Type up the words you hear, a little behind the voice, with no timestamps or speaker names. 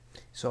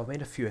So I've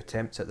made a few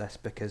attempts at this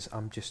because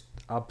I'm just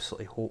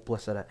absolutely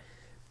hopeless at it.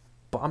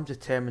 But I'm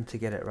determined to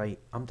get it right.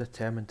 I'm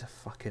determined to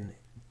fucking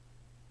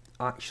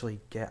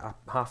actually get a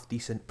half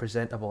decent,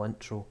 presentable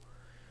intro.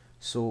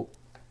 So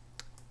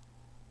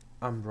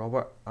I'm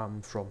Robert.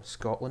 I'm from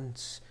Scotland.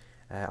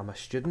 I'm a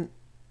student,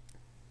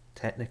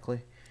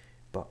 technically,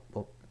 but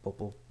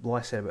the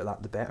less said about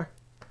that, the better.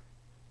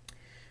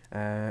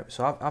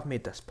 So I've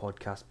made this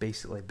podcast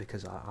basically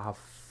because I have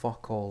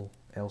fuck all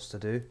else to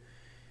do.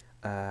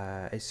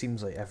 It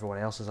seems like everyone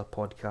else has a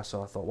podcast,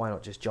 so I thought, why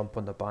not just jump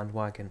on the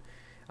bandwagon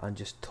and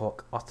just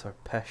talk utter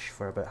pish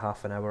for about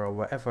half an hour or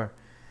whatever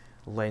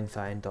length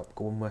I end up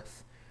going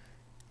with.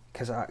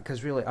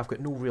 Because really, I've got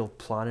no real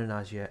planning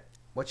as yet,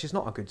 which is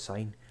not a good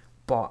sign.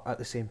 But at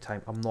the same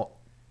time, I'm not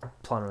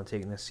planning on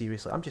taking this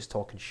seriously. I'm just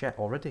talking shit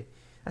already.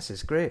 This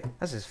is great.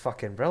 This is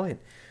fucking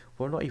brilliant.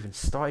 We're not even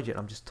started yet.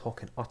 I'm just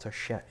talking utter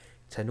shit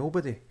to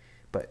nobody.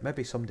 But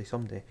maybe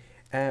someday.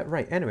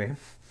 Right, anyway.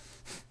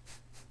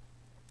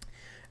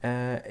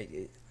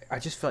 I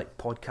just feel like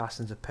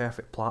podcasting's a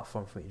perfect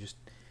platform for me to just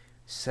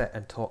sit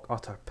and talk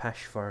utter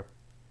pish for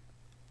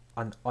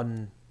an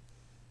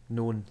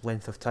unknown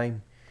length of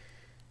time.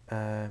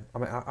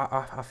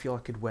 I feel I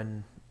could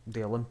win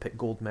the Olympic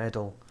gold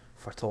medal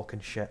for talking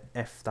shit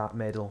if that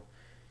medal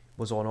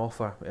was on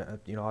offer. I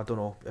don't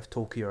know if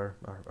Tokyo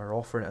are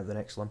offering it at the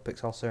next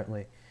Olympics. I'll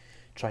certainly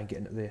try and get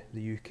into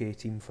the UK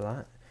team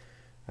for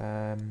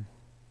that.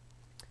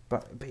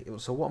 But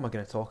so what am I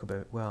going to talk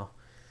about? Well,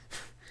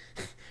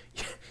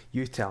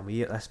 you tell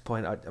me at this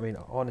point. I mean,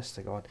 honest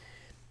to God.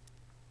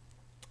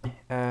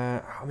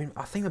 I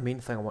think the main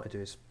thing I want to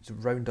do is to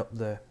round up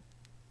the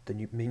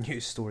main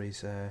news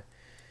stories.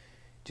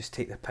 Just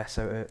take the piss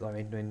out of it. I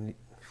mean,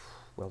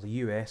 the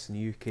US and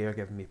the UK are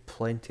giving me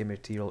plenty of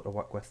material to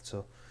work with,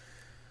 so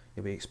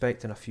you'll be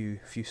expecting a few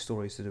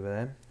stories to do with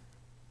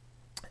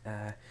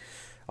them.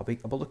 I'll be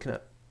looking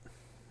at.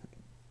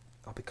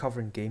 I'll be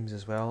covering games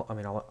as well. I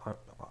mean,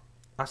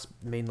 that's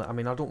mainly. I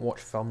mean, I don't watch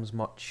films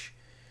much.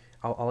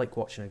 I like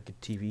watching a good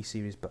TV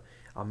series, but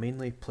I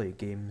mainly play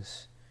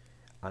games,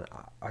 and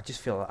I just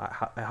feel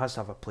that it has to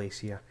have a place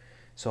here.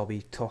 So I'll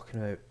be talking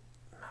about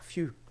a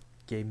few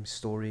game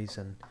stories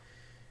and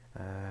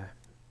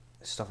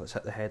stuff that's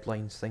hit the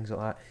headlines, things like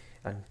that,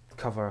 and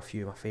cover a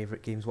few of my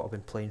favourite games, what I've been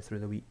playing through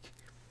the week,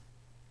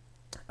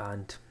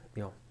 and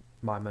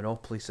my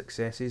Monopoly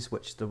successes,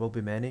 which there will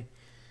be many.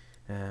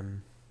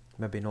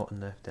 Maybe not in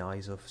the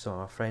eyes of some of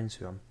my friends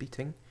who I'm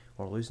beating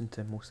or losing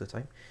to most of the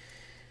time.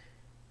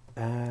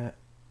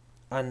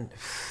 And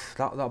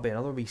that'll be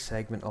another wee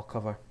segment I'll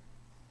cover.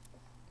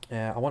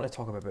 I want to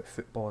talk about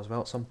football as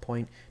well at some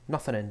point.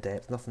 Nothing in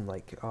depth, nothing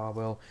like,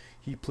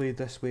 he played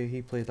this way,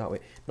 he played that way.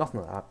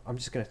 Nothing like that. I'm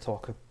just going to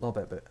talk a little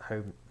bit about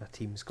how my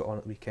team's got on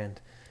at the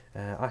weekend.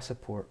 I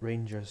support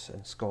Rangers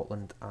in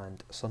Scotland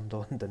and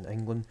Sunderland in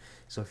England.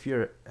 So if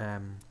you're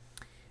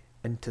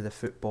into the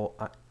football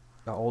at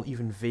all,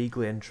 even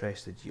vaguely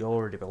interested, you'll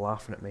already be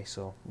laughing at me.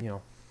 So,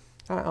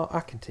 I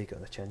can take it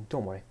on the chin.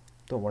 Don't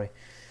worry.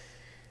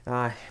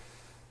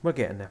 We're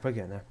getting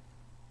there.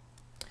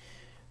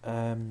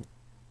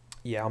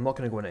 Yeah, I'm not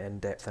going to go into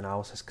in-depth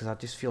analysis because I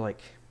just feel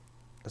like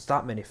there's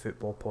that many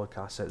football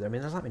podcasts out there. I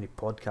mean, there's that many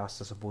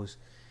podcasts, I suppose.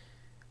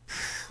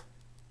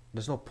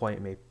 There's no point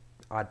in me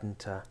adding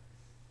to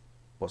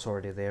what's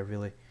already there,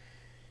 really.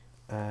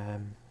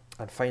 And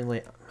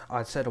finally,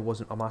 I said I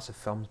wasn't a massive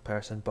films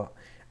person, but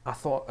I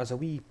thought as a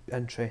wee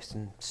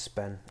interesting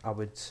spin, I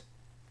would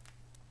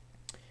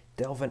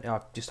delve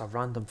into just a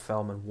random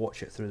film and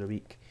watch it through the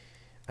week,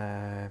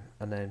 and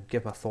then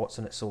give my thoughts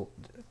on it. So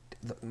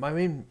my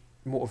main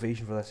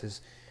motivation for this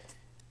is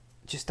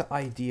just the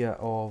idea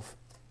of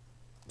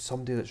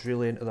somebody that's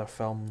really into their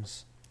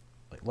films,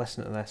 like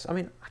listening to this. I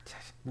mean,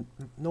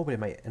 nobody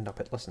might end up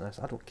listening to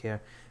this. I don't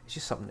care. It's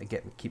just something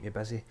to keep me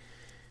busy.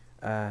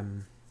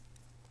 Some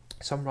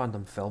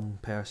random film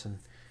person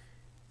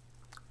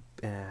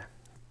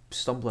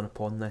stumbling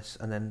upon this,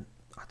 and then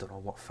I don't know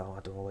what film.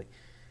 I don't know, like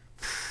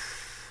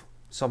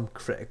some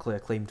critically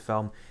acclaimed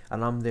film,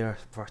 and I'm there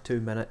for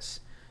 2 minutes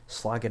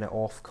slagging it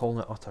off, calling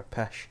it utter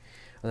pish,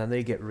 and then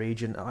they get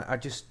raging. I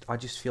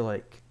just feel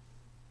like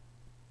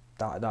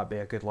that'd be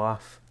a good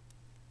laugh.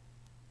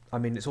 I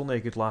mean, it's only a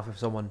good laugh if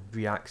someone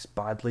reacts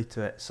badly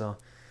to it, so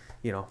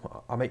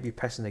I might be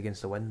pissing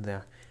against the wind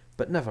there,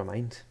 but never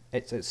mind.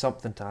 It's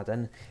something to add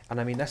in,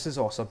 and I mean, this is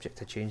all subject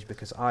to change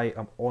because I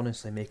am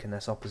honestly making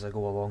this up as I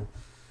go along.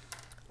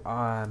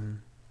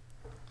 I'm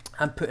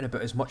putting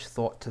about as much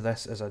thought to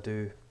this as I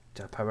do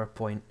to a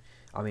PowerPoint.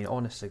 I mean,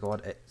 honest to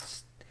God,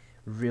 it's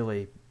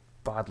really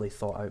badly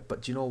thought out,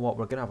 but do you know what?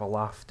 We're gonna have a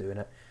laugh doing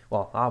it.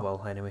 Well, I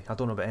will anyway. I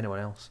don't know about anyone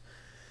else,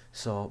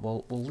 so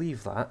we'll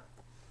leave that.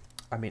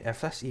 I mean,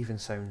 if this even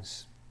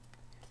sounds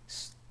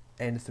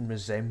anything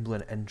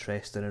resembling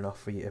interesting enough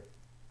for you to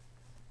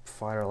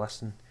fire a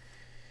listen,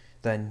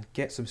 then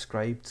get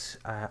subscribed.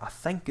 I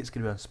think it's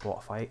going to be on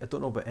Spotify. I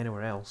don't know about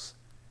anywhere else.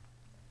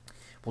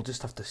 We'll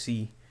just have to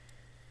see.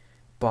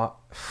 But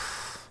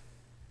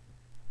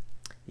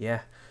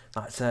yeah,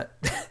 that's it.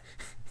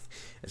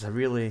 It's a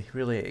really,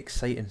 really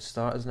exciting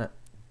start, isn't it?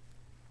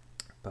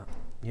 But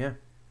yeah,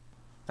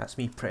 that's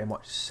me pretty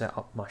much set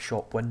up my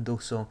shop window.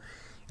 So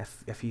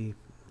if you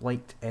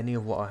liked any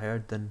of what I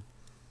heard, then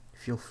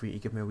feel free to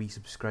give me a wee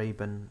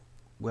subscribe, and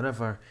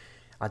whenever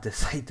I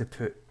decide to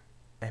put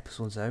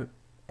episodes out,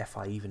 if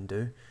I even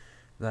do,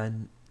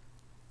 then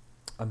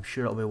I'm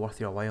sure it'll be worth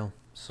your while.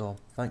 So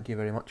thank you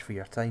very much for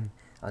your time,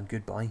 and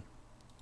goodbye.